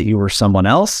have thought that you were someone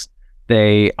else.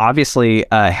 They obviously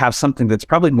have something that's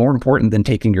probably more important than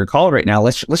taking your call right now.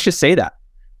 Let's just say that.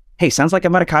 Hey, sounds like I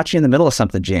might have caught you in the middle of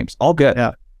something, James. All good.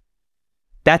 Yeah.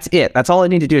 That's it. That's all I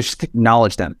need to do is just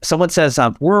acknowledge them. Someone says,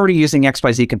 we're already using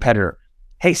XYZ competitor.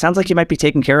 Hey, sounds like you might be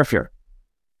taken care of here.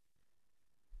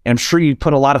 And I'm sure you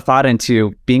put a lot of thought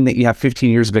into, being that you have 15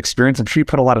 years of experience, I'm sure you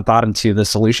put a lot of thought into the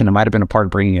solution. It might have been a part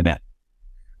of bringing it in.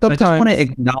 But I just want to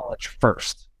acknowledge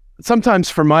first. Sometimes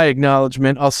for my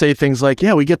acknowledgement, I'll say things like,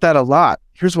 yeah, we get that a lot.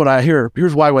 Here's what I hear.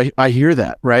 Here's why I hear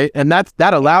that, right? And that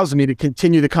allows me to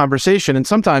continue the conversation. And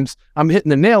sometimes I'm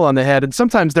hitting the nail on the head. And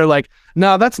sometimes they're like,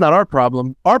 no, that's not our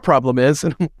problem. Our problem is,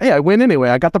 and hey, I win anyway.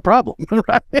 I got the problem,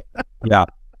 right? Yeah.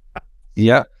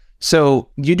 Yeah. So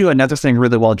you do another thing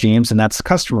really well, James, and that's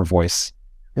customer voice,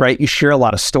 right? You share a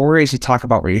lot of stories. You talk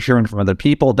about what you're hearing from other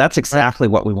people. That's exactly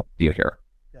what we want to do here.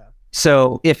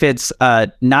 So if it's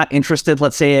not interested,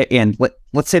 let's say, and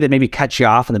let's say they maybe cut you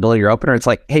off in the middle of your opener, it's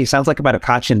like, hey, sounds like I might have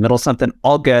caught you in the middle of something.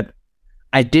 All good.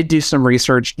 I did do some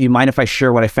research. Do you mind if I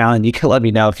share what I found? And you can let me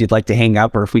know if you'd like to hang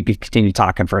up or if we could continue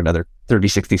talking for another 30,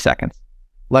 60 seconds.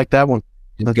 Like that one.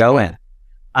 Let's go in.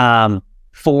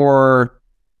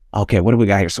 Okay, what do we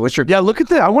got here? So what's your... Yeah, look at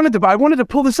that. I wanted to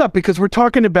pull this up because we're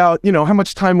talking about, how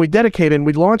much time we dedicate and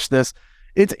we launched this.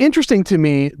 It's interesting to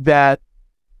me that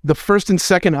the first and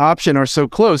second option are so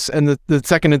close, and the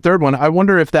second and third one, I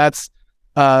wonder if that's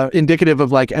indicative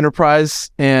of like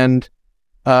enterprise and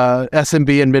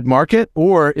SMB and mid-market,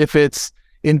 or if it's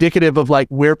indicative of like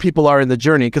where people are in the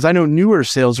journey. Because I know newer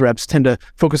sales reps tend to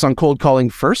focus on cold calling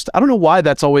first. I don't know why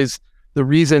that's always the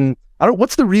reason.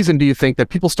 What's the reason, do you think, that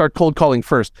people start cold calling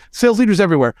first? Sales leaders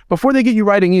everywhere, before they get you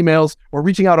writing emails or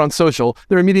reaching out on social,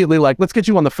 they're immediately like, let's get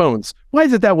you on the phones. Why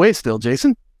is it that way still,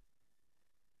 Jason?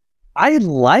 I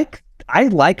like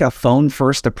a phone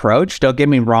first approach, don't get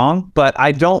me wrong, but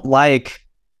I don't like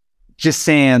just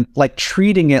saying, like,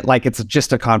 treating it like it's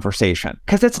just a conversation,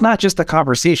 because it's not just a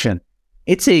conversation.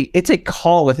 It's a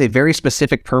call with a very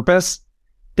specific purpose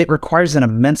that requires an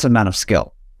immense amount of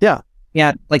skill. Yeah.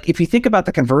 Yeah. Like if you think about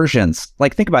the conversions,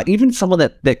 like think about even someone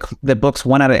that books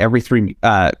 1 out of every 3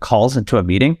 calls into a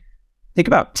meeting. Think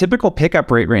about typical pickup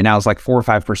rate right now is like 4 or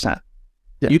 5%.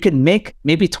 Yeah. You can make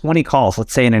maybe 20 calls,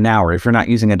 let's say in an hour, if you're not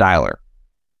using a dialer.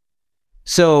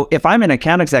 So if I'm an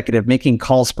account executive making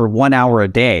calls for 1 hour a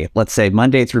day, let's say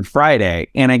Monday through Friday,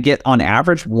 and I get on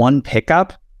average 1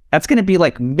 pickup, that's going to be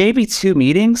like maybe 2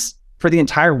 meetings for the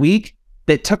entire week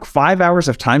that took 5 hours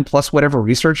of time plus whatever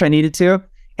research I needed to.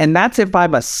 And that's if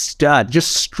I'm a stud,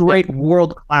 just straight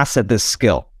world class at this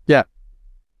skill. Yeah.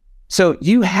 So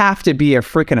you have to be a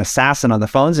freaking assassin on the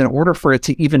phones in order for it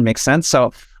to even make sense.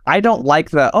 So I don't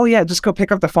like just go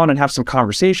pick up the phone and have some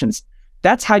conversations.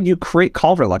 That's how you create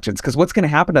call reluctance, because what's going to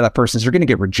happen to that person is you're going to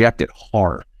get rejected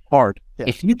hard. Yeah.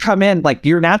 If you come in, like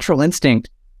your natural instinct,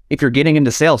 if you're getting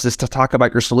into sales, is to talk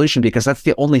about your solution, because that's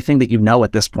the only thing that you know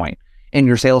at this point in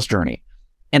your sales journey.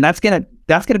 And that's going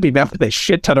to be met with a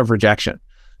shit ton of rejection.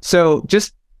 So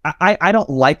I don't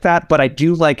like that, but I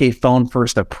do like a phone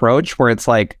first approach where it's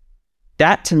like,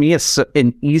 that to me is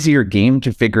an easier game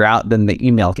to figure out than the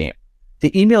email game.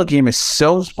 The email game is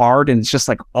so hard and it's just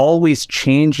like always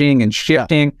changing and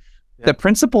shifting. Yeah. The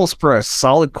principles for a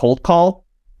solid cold call,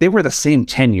 they were the same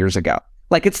 10 years ago.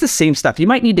 Like it's the same stuff. You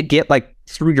might need to get like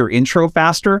through your intro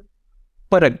faster,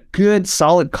 but a good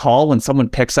solid call when someone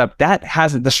picks up,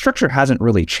 the structure hasn't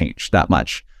really changed that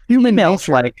much. Human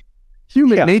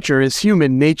nature is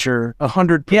human nature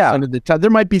 100% of the time.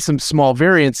 There might be some small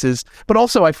variances, but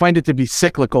also I find it to be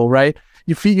cyclical, right?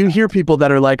 You hear people that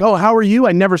are like, oh, how are you?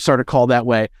 I never start a call that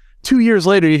way. 2 years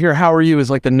later, you hear how are you is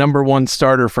like the number 1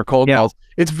 starter for cold calls.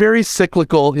 It's very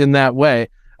cyclical in that way.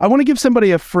 I want to give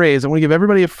somebody a phrase. I want to give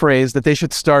everybody a phrase that they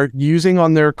should start using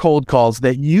on their cold calls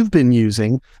that you've been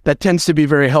using that tends to be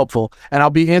very helpful. And I'll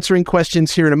be answering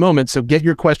questions here in a moment. So get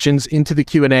your questions into the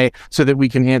Q&A so that we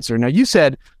can answer. Now, you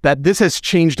said that this has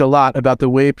changed a lot about the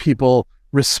way people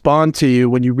respond to you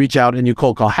when you reach out and you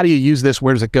cold call. How do you use this?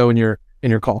 Where does it go in your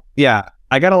call? Yeah,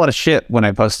 I got a lot of shit when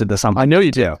I posted this on. I know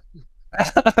you do.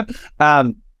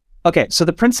 Okay, so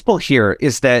the principle here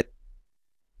is that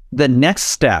the next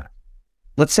step,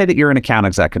 let's say that you're an account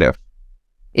executive.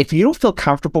 If you don't feel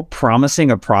comfortable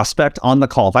promising a prospect on the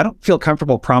call, if I don't feel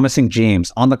comfortable promising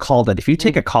James on the call that if you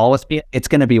take a call with me, it's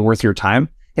going to be worth your time.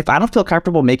 If I don't feel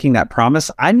comfortable making that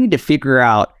promise, I need to figure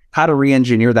out how to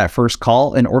re-engineer that first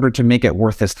call in order to make it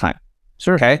worth his time.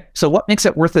 Sure. Okay. So what makes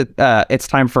it worth its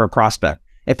time for a prospect?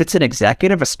 If it's an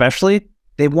executive, especially,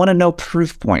 they want to know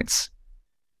proof points.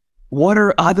 What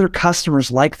are other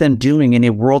customers like them doing in a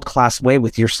world-class way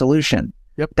with your solution?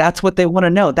 Yep. That's what they want to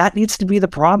know. That needs to be the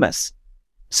promise.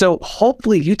 So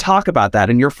hopefully you talk about that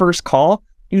in your first call.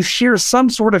 You share some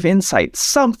sort of insight,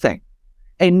 something,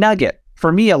 a nugget.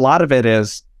 For me, a lot of it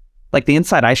is like the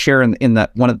insight I share in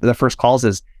one of the first calls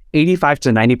is 85 to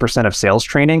 90% of sales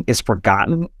training is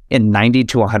forgotten in 90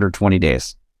 to 120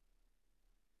 days.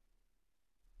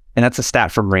 And that's a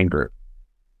stat from Rain Group.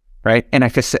 Right. And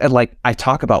I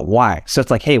talk about why. So it's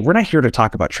like, hey, we're not here to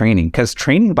talk about training because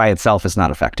training by itself is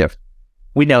not effective.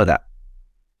 We know that.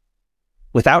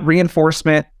 Without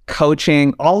reinforcement,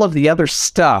 coaching, all of the other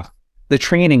stuff, the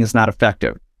training is not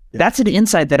effective. Yeah. That's an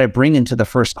insight that I bring into the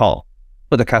first call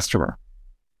with a customer.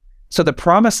 So the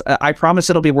promise, I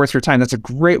promise it'll be worth your time. That's a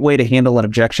great way to handle an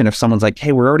objection if someone's like,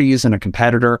 hey, we're already using a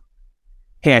competitor.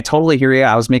 Hey, I totally hear you.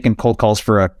 I was making cold calls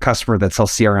for a customer that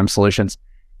sells CRM solutions.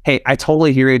 Hey, I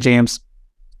totally hear you, James.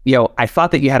 I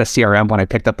thought that you had a CRM when I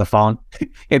picked up the phone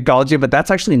and called you, but that's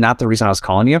actually not the reason I was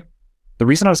calling you. The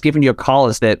reason I was giving you a call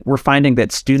is that we're finding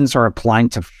that students are applying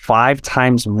to 5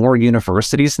 times more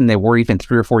universities than they were even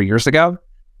 3 or 4 years ago.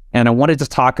 And I wanted to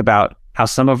talk about how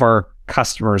some of our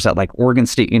customers at like Oregon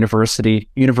State University,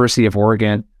 University of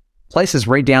Oregon, places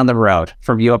right down the road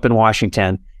from you up in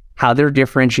Washington, how they're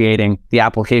differentiating the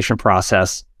application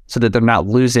process so that they're not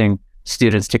losing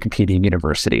students to competing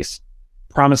universities.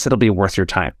 Promise it'll be worth your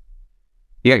time.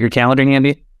 You got your calendar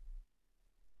handy?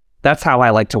 That's how I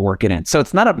like to work it in. So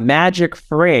it's not a magic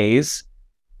phrase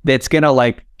that's going to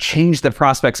like change the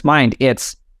prospect's mind.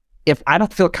 It's if I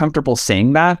don't feel comfortable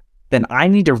saying that, then I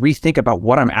need to rethink about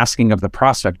what I'm asking of the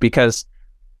prospect, because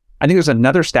I think there's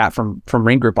another stat from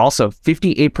Rain Group also,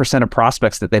 58% of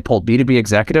prospects that they polled, B2B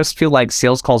executives, feel like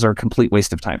sales calls are a complete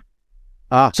waste of time.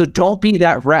 So don't be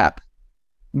that rep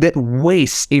that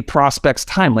wastes a prospect's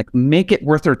time. Like make it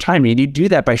worth their time. And you do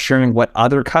that by sharing what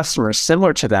other customers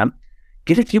similar to them,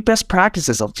 get a few best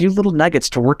practices, a few little nuggets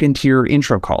to work into your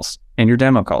intro calls and your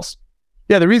demo calls.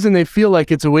 Yeah, the reason they feel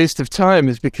like it's a waste of time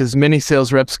is because many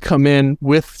sales reps come in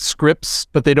with scripts,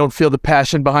 but they don't feel the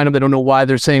passion behind them. They don't know why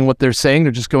they're saying what they're saying.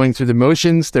 They're just going through the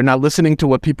motions. They're not listening to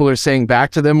what people are saying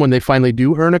back to them when they finally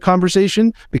do earn a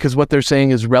conversation, because what they're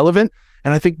saying is relevant.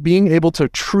 And I think being able to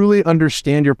truly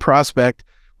understand your prospect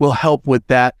will help with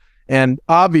that. And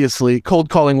obviously, cold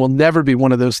calling will never be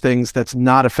one of those things that's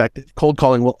not effective. Cold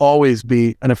calling will always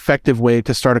be an effective way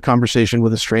to start a conversation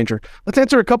with a stranger. Let's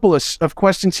answer a couple of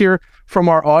questions here from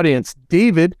our audience.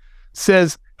 David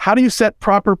says, how do you set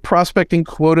proper prospecting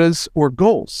quotas or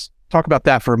goals? Talk about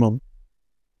that for a moment.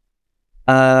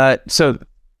 So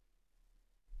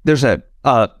there's a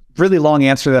really long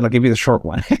answer that I'll give you the short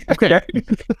one. Okay.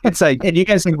 It's like, and you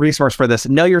guys can resource for this.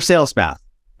 Know your sales math.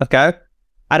 Okay.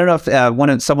 I don't know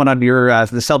if someone on your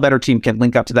the Sell Better team can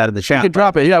link up to that in the chat. We can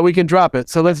drop it. Yeah, we can drop it.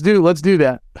 So let's do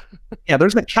that. Yeah,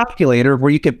 there's a calculator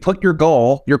where you can put your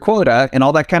goal, your quota, and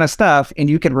all that kind of stuff, and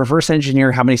you can reverse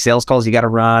engineer how many sales calls you got to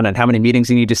run and how many meetings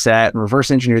you need to set, and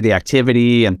reverse engineer the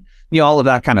activity and all of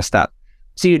that kind of stuff.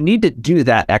 So you need to do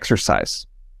that exercise.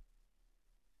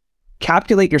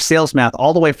 Calculate your sales math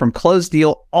all the way from closed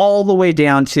deal all the way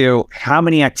down to how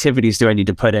many activities do I need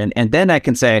to put in, and then I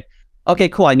can say, okay,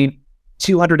 cool, I need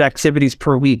 200 activities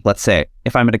per week, let's say.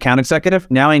 If I'm an account executive,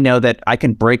 now I know that I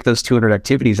can break those 200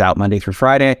 activities out Monday through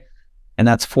Friday, and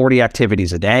that's 40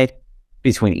 activities a day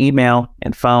between email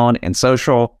and phone and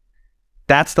social.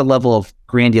 That's the level of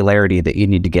granularity that you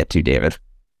need to get to, David.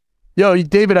 Yo,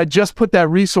 David, I just put that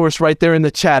resource right there in the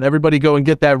chat. Everybody go and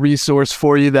get that resource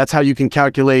for you. That's how you can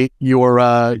calculate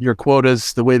your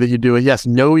quotas the way that you do it. Yes,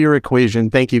 know your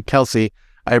equation. Thank you, Kelsey.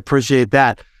 I appreciate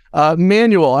that.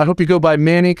 Manuel, I hope you go by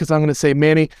Manny because I'm going to say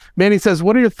Manny. Manny says,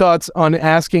 what are your thoughts on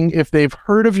asking if they've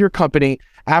heard of your company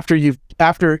after you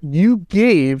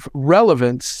gave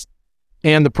relevance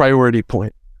and the priority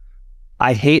point?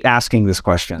 I hate asking this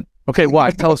question. Okay,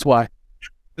 why? Tell us why.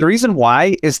 The reason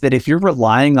why is that if you're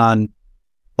relying on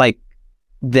like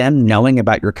them knowing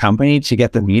about your company to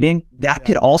get the meeting, that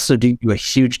could also do you a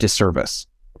huge disservice.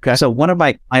 Okay. So one of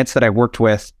my clients that I worked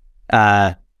with,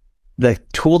 the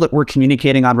tool that we're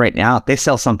communicating on right now, they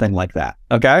sell something like that.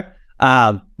 Okay.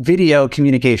 Video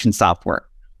communication software.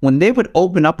 When they would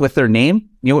open up with their name,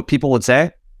 you know what people would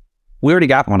say? We already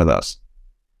got one of those.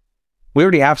 We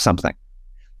already have something.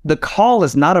 The call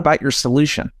is not about your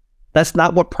solution. That's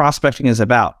not what prospecting is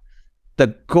about.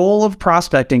 The goal of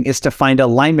prospecting is to find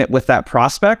alignment with that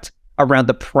prospect around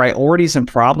the priorities and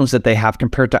problems that they have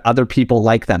compared to other people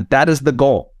like them. That is the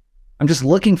goal. I'm just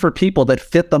looking for people that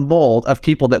fit the mold of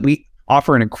people that we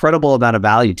offer an incredible amount of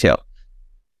value to.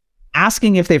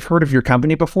 Asking if they've heard of your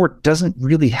company before doesn't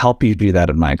really help you do that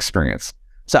in my experience.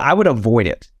 So I would avoid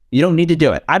it. You don't need to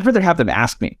do it. I'd rather have them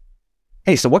ask me,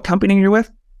 hey, so what company are you with?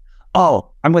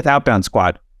 Oh, I'm with Outbound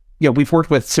Squad. You know, we've worked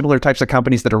with similar types of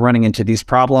companies that are running into these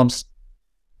problems.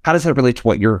 How does that relate to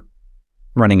what you're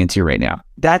running into right now?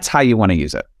 That's how you want to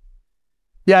use it.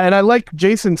 Yeah, and I like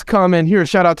Jason's comment here.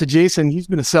 Shout out to Jason. He's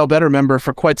been a Sell Better member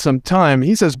for quite some time.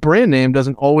 He says brand name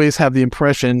doesn't always have the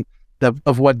impression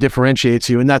of what differentiates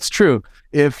you, and that's true.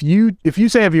 If you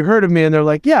say, have you heard of me? And they're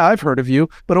like, yeah, I've heard of you,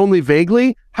 but only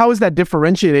vaguely, how is that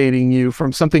differentiating you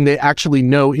from something they actually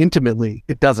know intimately?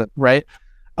 It doesn't, right?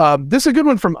 This is a good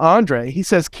one from Andre. He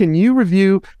says, can you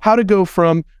review how to go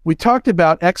from, we talked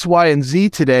about X, Y, and Z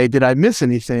today, did I miss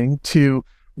anything, to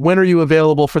when are you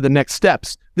available for the next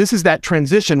steps? This is that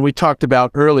transition we talked about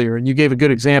earlier, and you gave a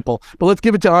good example, but let's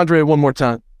give it to Andre one more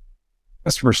time.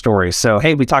 Customer stories. So,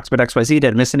 hey, we talked about XYZ. Did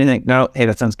I miss anything? No. Hey,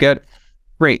 that sounds good.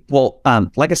 Great. Well,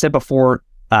 like I said before,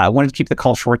 I wanted to keep the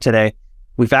call short today.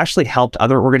 We've actually helped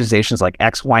other organizations like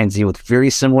X, Y, and Z with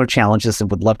very similar challenges and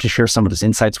would love to share some of those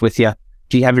insights with you.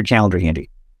 Do you have your calendar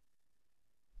handy?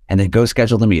 And then go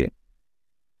schedule the meeting.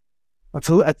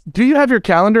 Do you have your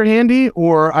calendar handy?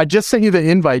 Or I just sent you the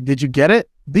invite. Did you get it?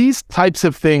 These types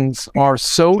of things are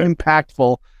so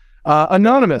impactful.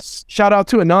 Anonymous, shout out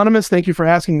to Anonymous. Thank you for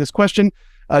asking this question.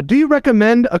 Do you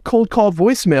recommend a cold call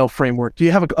voicemail framework? Do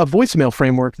you have a voicemail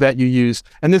framework that you use?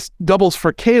 And this doubles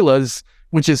for Kayla's,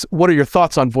 which is, what are your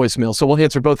thoughts on voicemail? So we'll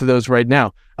answer both of those right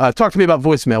now. Talk to me about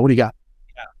voicemail. What do you got?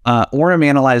 Orem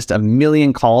analyzed 1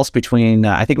 million calls between,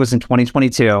 I think it was in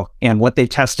 2022. And what they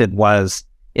tested was,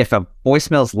 if a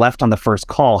voicemail is left on the first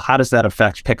call, how does that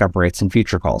affect pickup rates and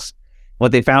future calls?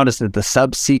 What they found is that the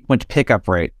subsequent pickup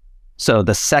rate, so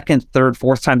the second, third,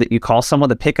 fourth time that you call someone,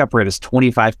 the pickup rate is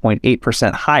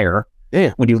 25.8% higher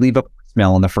when you leave a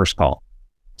voicemail on the first call.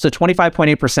 So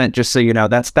 25.8%, just so you know,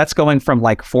 that's going from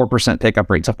like 4% pickup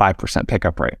rate to 5%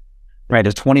 pickup rate, right? A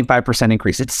 25%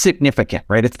 increase. It's significant,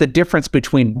 right? It's the difference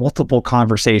between multiple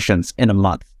conversations in a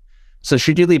month. So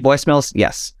should you leave voicemails?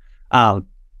 Yes.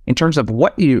 In terms of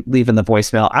what you leave in the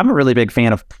voicemail, I'm a really big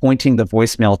fan of pointing the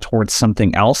voicemail towards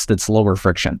something else that's lower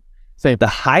friction. Same. The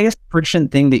highest friction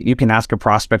thing that you can ask a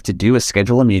prospect to do is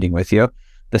schedule a meeting with you.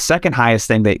 The second highest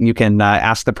thing that you can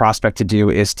ask the prospect to do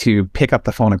is to pick up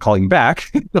the phone and call you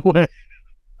back. No way.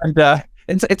 And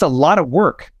it's a lot of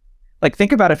work. Like,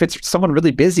 think about if it's someone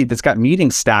really busy that's got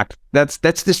meetings stacked, that's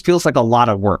just feels like a lot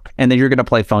of work. And then you're going to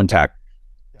play phone tag.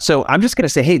 So I'm just going to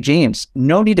say, hey, James,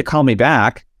 no need to call me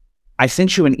back. I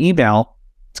sent you an email.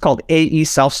 It's called AE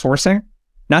self-sourcing.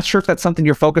 Not sure if that's something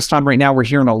you're focused on right now. We're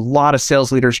hearing a lot of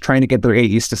sales leaders trying to get their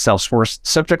AEs to self-source.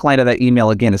 Subject line of that email,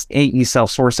 again, is AE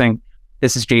self-sourcing.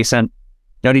 This is Jason.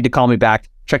 No need to call me back.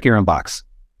 Check your inbox.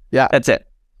 Yeah. That's it.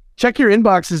 Check your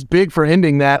inbox is big for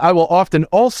ending that. I will often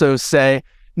also say,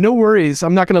 no worries.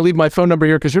 I'm not going to leave my phone number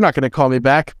here because you're not going to call me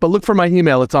back, but look for my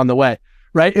email. It's on the way.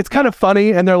 Right? It's kind of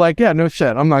funny. And they're like, yeah, no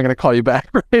shit. I'm not going to call you back.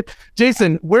 Right?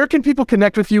 Jason, where can people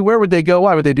connect with you? Where would they go?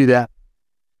 Why would they do that?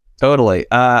 Totally.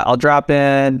 I'll drop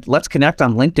in. Let's connect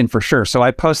on LinkedIn for sure. So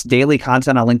I post daily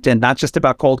content on LinkedIn, not just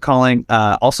about cold calling,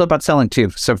 also about selling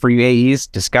too. So for you AEs,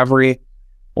 discovery,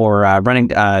 or running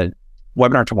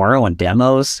webinar tomorrow and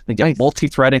demos,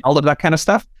 multi-threading, all of that kind of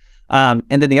stuff. And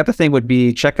then the other thing would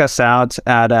be check us out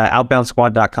at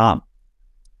outboundsquad.com.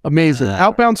 Amazing.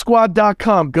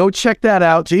 Outboundsquad.com. Go check that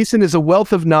out. Jason is a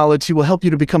wealth of knowledge. He will help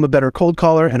you to become a better cold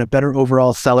caller and a better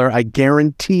overall seller. I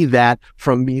guarantee that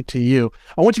from me to you.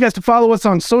 I want you guys to follow us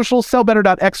on social,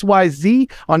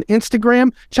 sellbetter.xyz on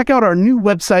Instagram. Check out our new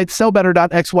website,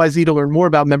 sellbetter.xyz, to learn more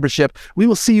about membership. We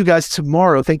will see you guys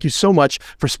tomorrow. Thank you so much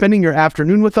for spending your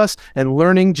afternoon with us and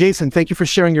learning. Jason, thank you for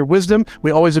sharing your wisdom. We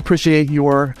always appreciate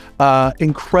your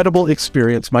incredible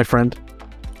experience, my friend.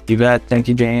 You bet. Thank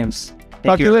you, James.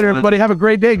 Talk to you later, everybody. Have a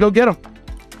great day. Go get them.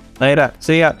 Later.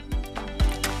 See ya.